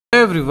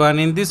Hello everyone,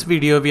 in this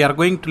video we are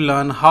going to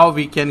learn how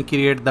we can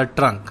create the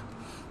trunk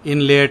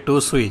in layer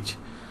 2 switch.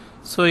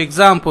 So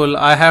example,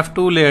 I have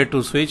two layer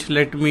 2 switch.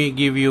 Let me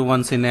give you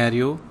one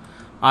scenario.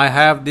 I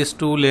have this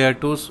two layer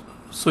 2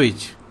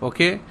 switch,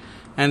 okay,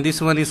 and this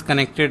one is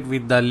connected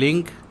with the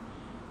link.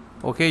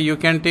 Okay, you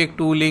can take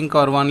two link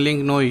or one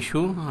link, no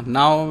issue.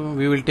 Now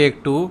we will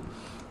take two,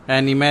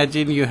 and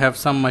imagine you have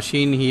some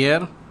machine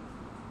here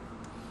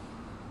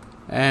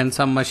and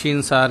some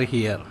machines are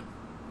here.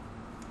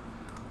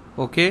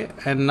 Okay,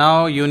 and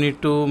now you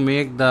need to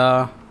make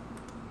the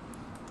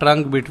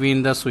trunk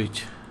between the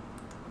switch.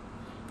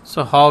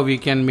 So how we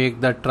can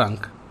make the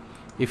trunk?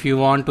 If you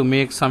want to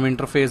make some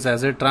interface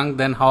as a trunk,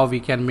 then how we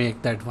can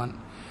make that one?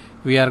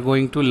 We are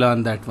going to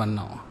learn that one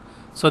now.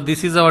 So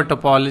this is our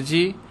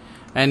topology,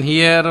 and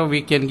here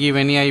we can give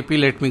any IP.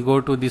 Let me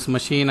go to this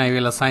machine. I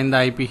will assign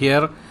the IP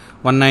here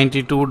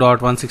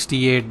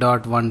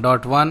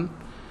 192.168.1.1,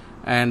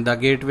 and the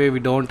gateway we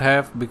don't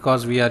have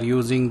because we are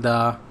using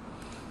the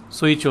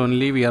switch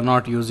only, we are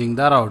not using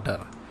the router.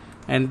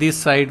 And this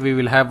side we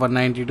will have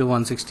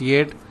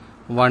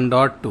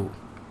 192.168.1.2,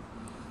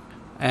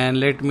 and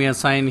let me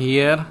assign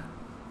here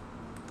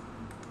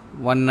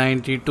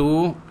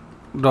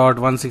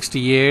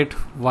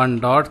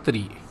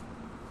 192.168.1.3.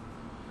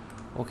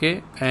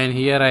 okay, and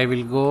here I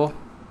will go,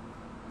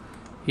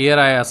 here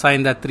I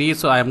assign the 3,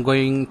 so I am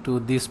going to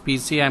this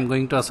PC, I am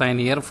going to assign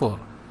here 4.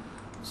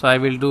 So I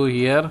will do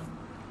here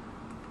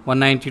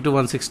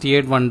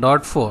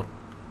 192.168.1.4.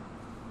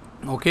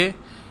 okay,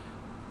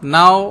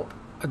 now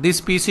this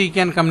PC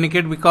can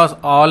communicate because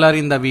all are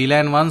in the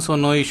VLAN 1, so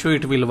no issue,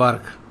 it will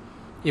work.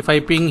 If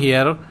I ping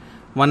here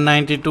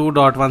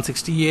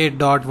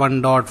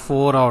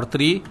 192.168.1.4 or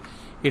 3,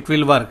 it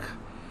will work.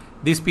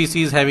 This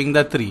PC is having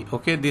the 3,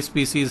 okay, this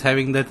PC is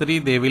having the 3,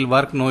 they will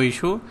work, no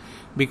issue,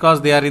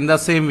 because they are in the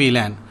same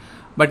VLAN.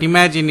 But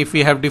imagine if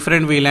we have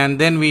different VLAN,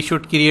 then we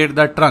should create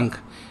the trunk.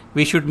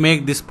 We should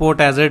make this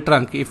port as a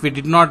trunk. If we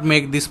did not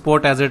make this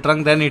port as a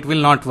trunk, then it will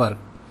not work.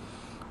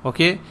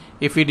 Okay,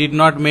 if we did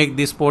not make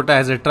this port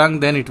as a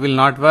trunk, then it will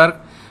not work.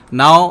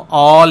 Now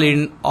all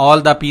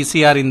the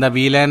PC are in the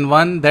VLAN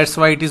 1, that's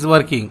why it is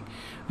working.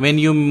 When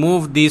you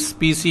move this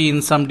PC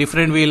in some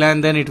different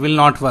VLAN, then it will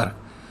not work.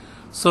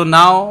 So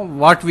now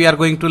what we are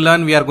going to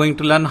learn? We are going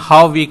to learn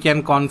how we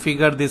can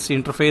configure this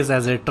interface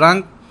as a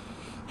trunk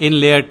in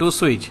layer 2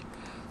 switch.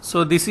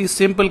 So this is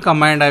simple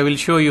command I will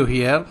show you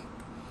here.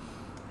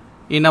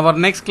 In our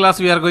next class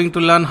we are going to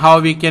learn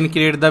how we can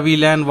create the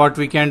VLAN, what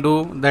we can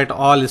do, that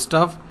all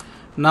stuff.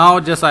 Now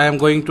just I am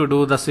going to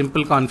do the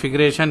simple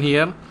configuration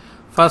here.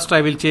 First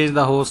I will change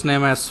the host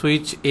name as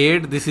switch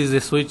 8. This is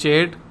a switch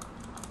 8,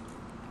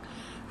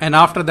 and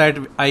after that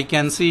I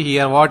can see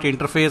here what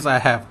interface I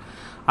have.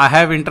 I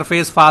have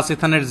interface fast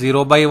Ethernet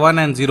 0x1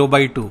 and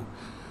 0x2.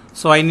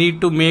 So I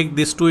need to make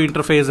these two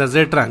interface as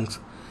a trunks.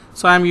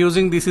 So I am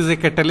using, this is a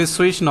catalyst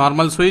switch,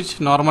 normal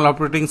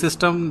operating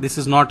system. This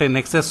is not a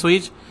Nexus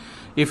switch.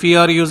 If you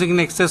are using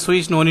Nexus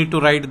switch, no need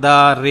to write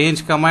the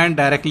range command,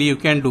 directly you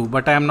can do,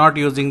 but I am not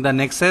using the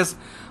Nexus,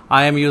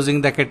 I am using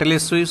the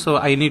catalyst switch, so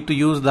I need to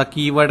use the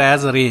keyword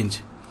as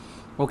range.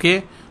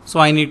 Okay, so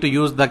I need to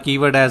use the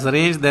keyword as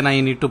range, then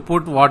I need to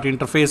put what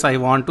interface I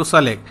want to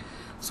select.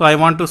 So I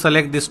want to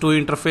select this two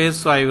interface,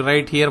 so I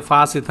write here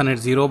fast Ethernet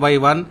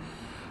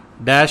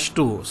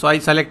 0x1-2. So I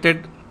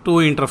selected two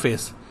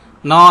interface.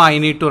 Now I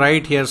need to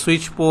write here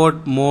switch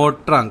port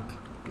mode trunk.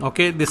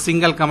 Okay, this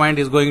single command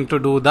is going to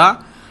do the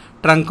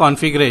trunk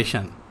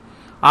configuration.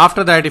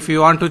 After that, if you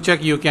want to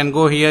check, you can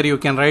go here, you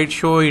can write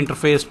show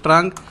interface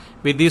trunk.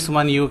 With this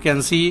one you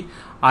can see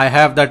I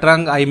have the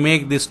trunk. I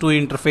make this two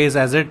interface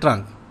as a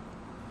trunk.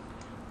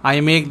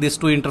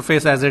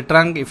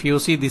 If you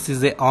see, this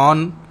is a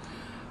on,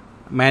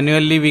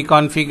 manually we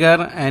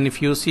configure, and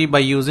if you see by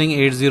using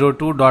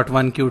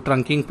 802.1q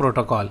trunking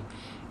protocol,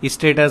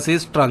 status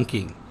is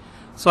trunking.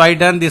 So I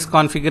done this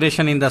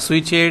configuration in the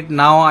switch 8.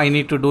 Now I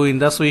need to do in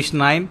the switch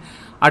 9.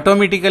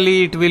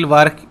 Automatically it will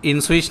work in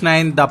switch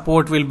 9, the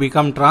port will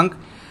become trunk,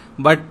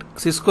 but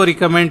Cisco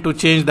recommend to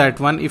change that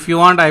one. If you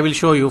want, I will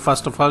show you.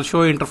 First of all, show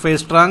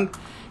interface trunk,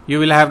 you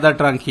will have the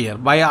trunk here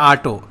by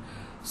auto.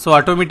 So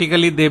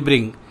automatically they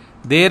bring.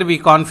 There we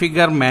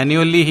configure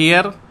manually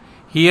here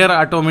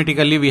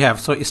automatically we have.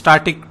 So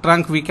static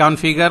trunk we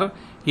configure,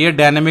 here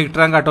dynamic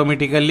trunk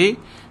automatically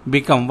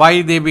become.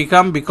 Why they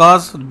become?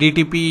 Because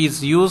DTP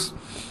is used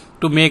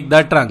to make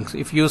the trunks.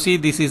 If you see,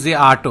 this is a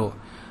auto,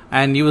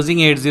 and using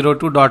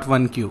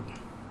 802.1q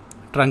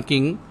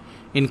trunking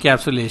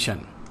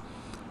encapsulation.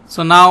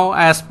 So now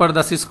as per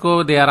the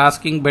Cisco, they are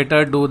asking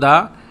better do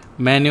the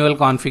manual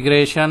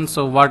configuration.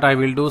 So what I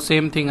will do,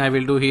 same thing I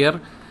will do here.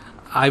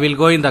 I will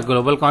go in the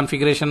global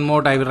configuration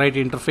mode. I will write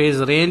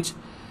interface range.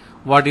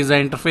 What is the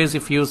interface?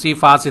 If you see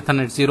fast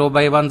Ethernet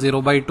 0x1,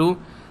 0x2,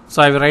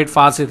 so I will write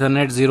fast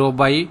Ethernet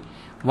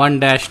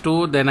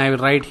 0x1-2, then I will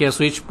write here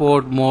switch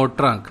port mode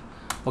trunk.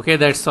 Okay,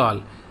 that's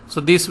all. So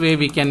this way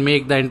we can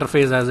make the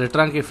interface as a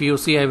trunk. If you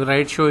see, I will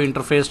write show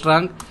interface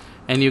trunk,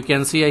 and you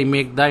can see I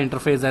make the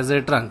interface as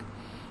a trunk.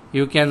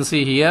 You can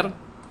see here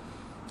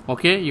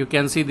Okay, you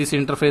can see this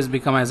interface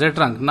become as a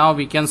trunk. Now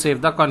we can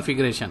save the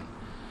configuration.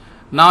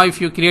 Now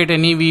if you create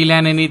any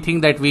VLAN,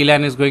 anything, that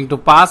VLAN is going to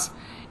pass.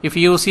 If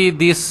you see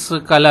this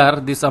color,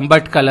 this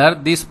ambert color,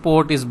 this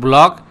port is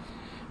blocked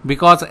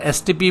because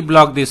STP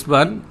blocked this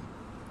one.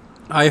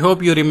 I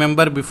hope you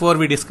remember before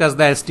we discussed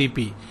the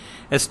STP.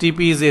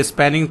 STP is a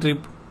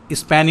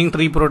spanning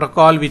tree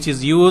protocol which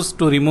is used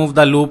to remove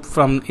the loop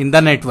from in the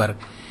network.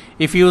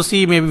 If you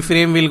see, maybe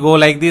frame will go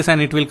like this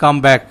and it will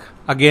come back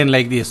again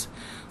like this.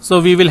 So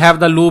we will have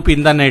the loop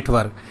in the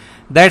network.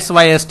 That's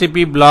why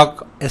STP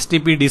block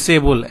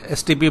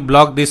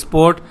this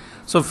port,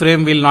 so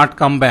frame will not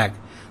come back.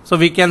 So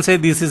we can say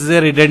this is a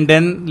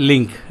redundant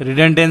link.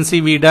 Redundancy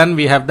we done,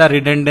 we have the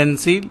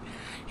redundancy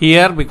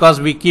here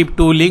because we keep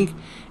two links.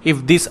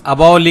 If this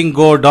above link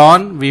go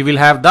down, we will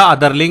have the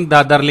other link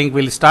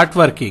will start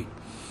working.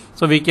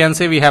 So we can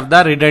say we have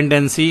the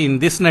redundancy in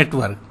this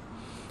network.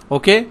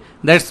 Okay,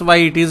 that's why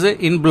it is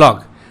in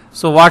block.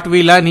 So what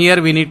we learn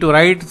here, we need to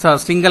write a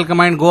single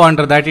command, go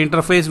under that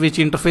interface, which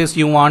interface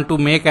you want to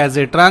make as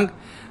a trunk,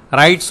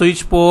 write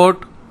switch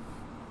port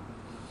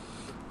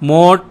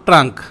mode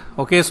trunk.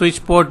 Okay,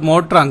 switch port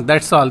mode trunk,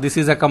 that's all. This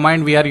is a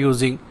command we are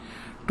using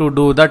to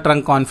do the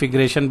trunk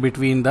configuration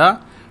between the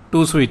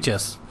two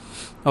switches.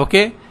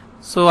 Okay,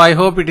 so I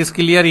hope it is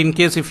clear. In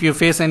case if you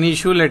face any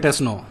issue, let us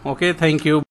know. Okay, thank you.